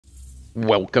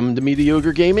Welcome to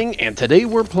Mediocre Gaming, and today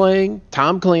we're playing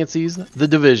Tom Clancy's The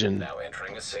Division. Now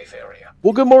entering a safe area.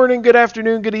 Well, good morning, good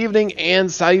afternoon, good evening, and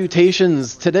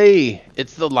salutations. Today,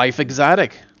 it's the Life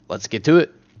Exotic. Let's get to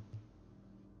it.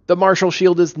 The Marshal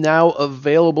Shield is now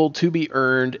available to be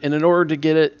earned, and in order to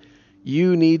get it,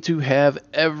 you need to have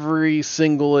every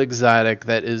single exotic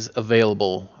that is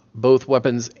available, both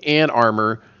weapons and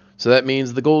armor. So that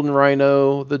means the Golden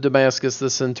Rhino, the Damascus, the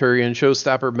Centurion,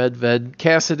 Showstopper, Medved,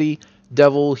 Cassidy,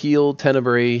 Devil, Heel,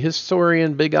 Tenebrae,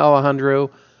 Historian, Big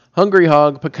Alejandro, Hungry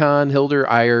Hog, Pecan, Hilder,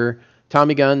 Ire,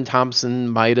 Tommy Gun, Thompson,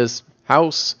 Midas,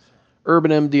 House,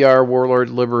 Urban MDR, Warlord,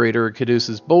 Liberator,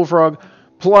 Caduceus, Bullfrog,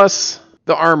 plus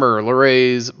the armor,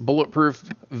 Loray's Bulletproof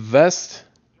Vest,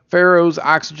 Pharaoh's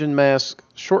Oxygen Mask,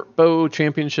 Short Bow,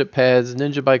 Championship Pads,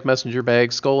 Ninja Bike Messenger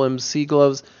Bag, Skull M Sea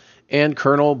Gloves, and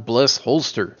Colonel Bliss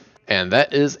Holster. And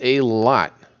that is a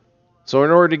lot. So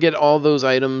in order to get all those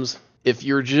items, if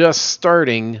you're just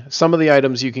starting, some of the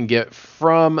items you can get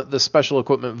from the special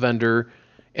equipment vendor,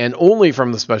 and only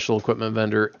from the special equipment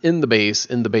vendor in the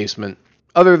basement.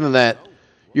 Other than that,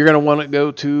 you're going to want to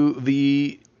go to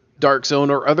the Dark Zone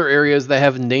or other areas that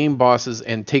have name bosses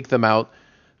and take them out.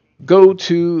 Go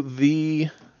to the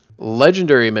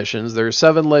legendary missions. There are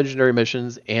 7 legendary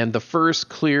missions, and the first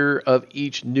clear of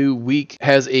each new week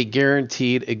has a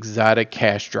guaranteed exotic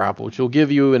cash drop, which will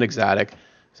give you an exotic.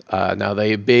 Now,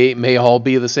 they may all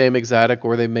be the same exotic,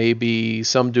 or they may be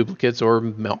some duplicates,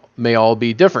 or may all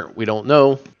be different. We don't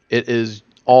know. It is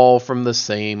all from the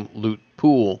same loot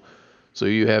pool. So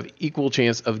you have equal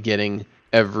chance of getting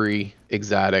every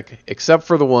exotic, except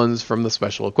for the ones from the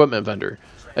special equipment vendor.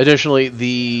 Additionally,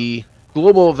 the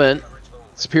global event,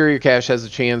 Superior Cash, has a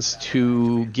chance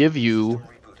to give you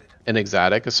an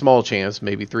exotic, a small chance,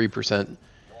 maybe 3%.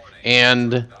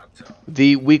 And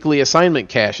the weekly assignment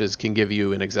caches can give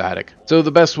you an exotic. So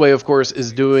the best way, of course,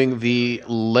 is doing the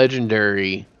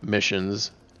legendary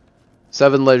missions.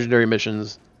 7 legendary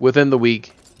missions within the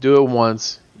week. Do it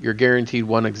once. You're guaranteed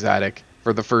 1 exotic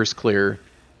for the first clear.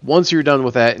 Once you're done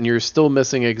with that and you're still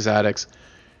missing exotics,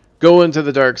 go into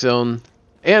the Dark Zone.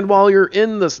 And while you're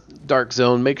in the Dark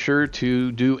Zone, make sure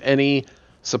to do any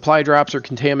supply drops or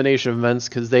contamination events,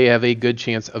 because they have a good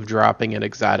chance of dropping an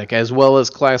exotic, as well as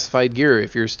classified gear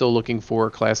if you're still looking for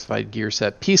classified gear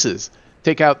set pieces.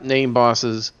 Take out name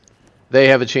bosses. They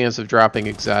have a chance of dropping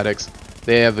exotics.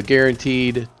 They have a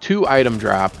guaranteed 2 item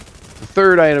drop. The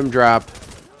 3rd item drop,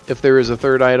 if there is a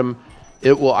 3rd item,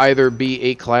 it will either be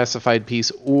a classified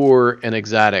piece or an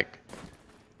exotic.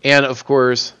 And of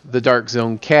course, the Dark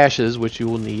Zone caches, which you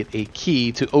will need a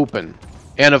key to open.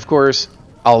 And of course,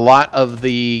 a lot of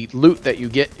the loot that you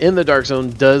get in the Dark Zone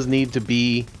does need to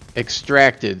be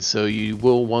extracted, so you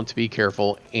will want to be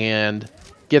careful and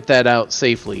get that out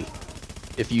safely.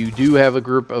 If you do have a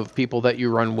group of people that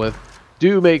you run with,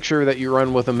 do make sure that you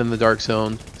run with them in the Dark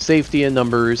Zone. Safety in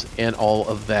numbers and all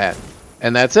of that.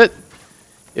 And that's it.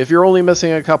 If you're only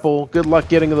missing a couple, good luck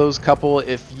getting those couple.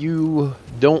 If you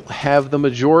don't have the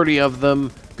majority of them,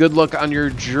 good luck on your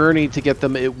journey to get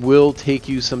them. It will take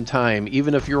you some time.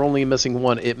 Even if you're only missing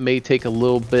 1, it may take a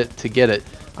little bit to get it.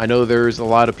 I know there's a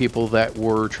lot of people that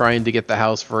were trying to get the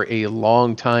house for a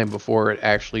long time before it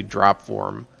actually dropped for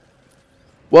them.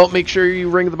 Well, make sure you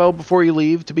ring the bell before you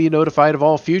leave to be notified of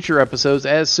all future episodes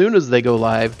as soon as they go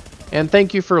live. And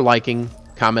thank you for liking,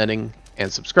 commenting,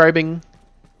 and subscribing.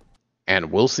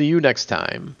 And we'll see you next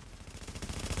time.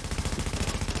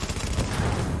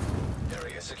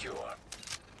 Area secure.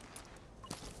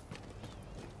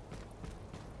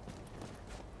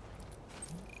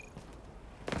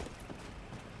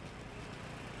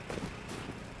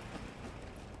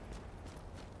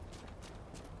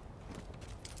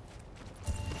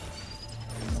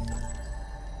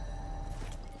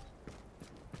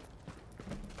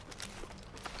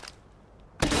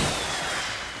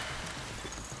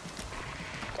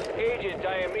 Agent,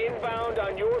 I am inbound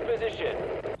on your position.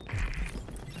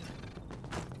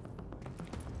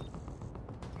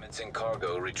 Commencing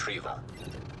cargo retrieval.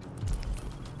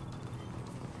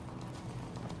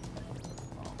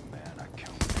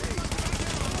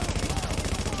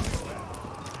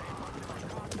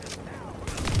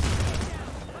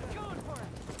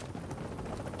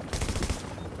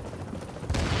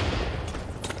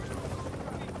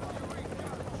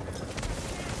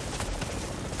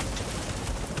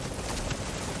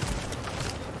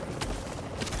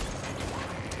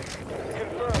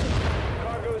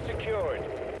 Secured.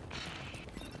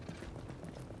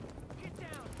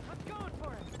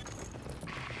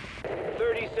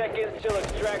 30 seconds till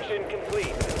extraction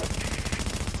complete.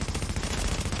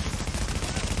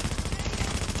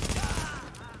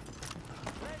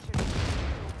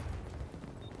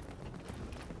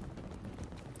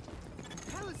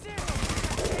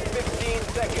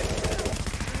 seconds.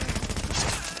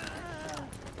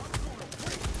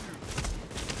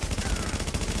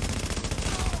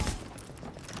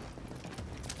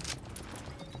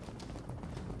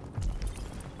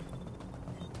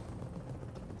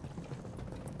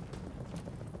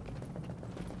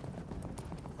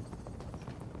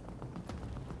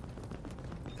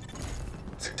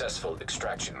 Successful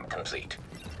extraction complete.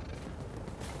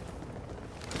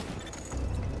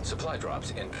 Supply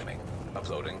drops incoming.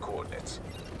 Uploading coordinates.